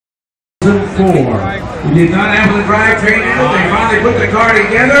We did not have the drivetrain in it. They finally put the car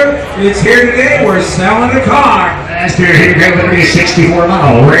together. It's here today. We're selling the car. Last year, here we go. It'll be a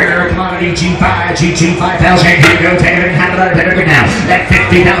 64-mile rare commodity G5, GT5000. Here we go. Take it and handle it. Take it now. At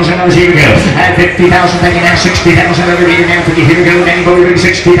 $50,000, here we go. At $50,000, take it now. $60,000 over here now. Here we go. Danny Boy,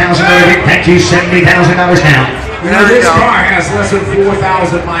 $60,000 over. Thank you. $70,000 now. You know, this car has less than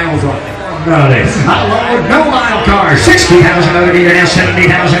 4,000 miles on it. No mile car, $60,000 meter now, $70,000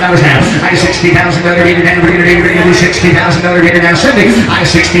 now. I $60,000 meter now, we're gonna do $60,000 meter now, 70. I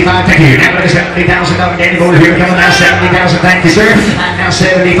 65, thank you. Now $70,000 Danny Boy here coming now, 70,000, thank you, sir. I'm now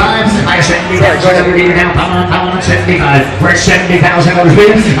 75. I $70,000 meter now, come on, 75. We're at $70,000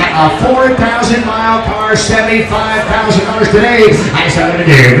 here. A 4,000 mile car, $75,000 today. I said I'm gonna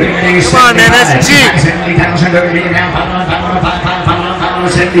do. Come on, man, that's cheap. I $70,000 meter now, come on,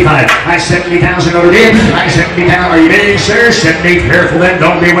 75. I 70,000 over there. I 70,000. Are you ready, sir? 70. Careful then.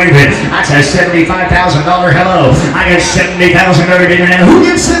 Don't be waving. That's a $75,000 hello. I got 70,000 over there now. Who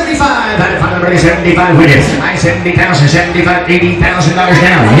gives 75? I find somebody 75 with you. I 70,000, 75, $80,000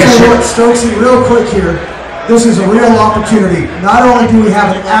 now. Yes, sir. Stokesy, real quick here. This is a real opportunity. Not only do we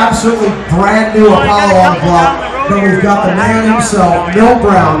have an absolutely brand new Apollo on the block, but we've got the man himself, Milt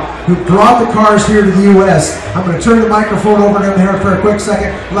Brown, who brought the cars here to the U.S. I'm going to turn the microphone over to him here for a quick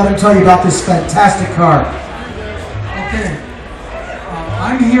second. Let him tell you about this fantastic car. Okay,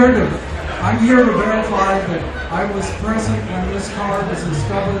 I'm here to verify that I was present when this car was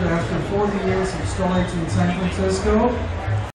discovered after 40 years of storage in San Francisco.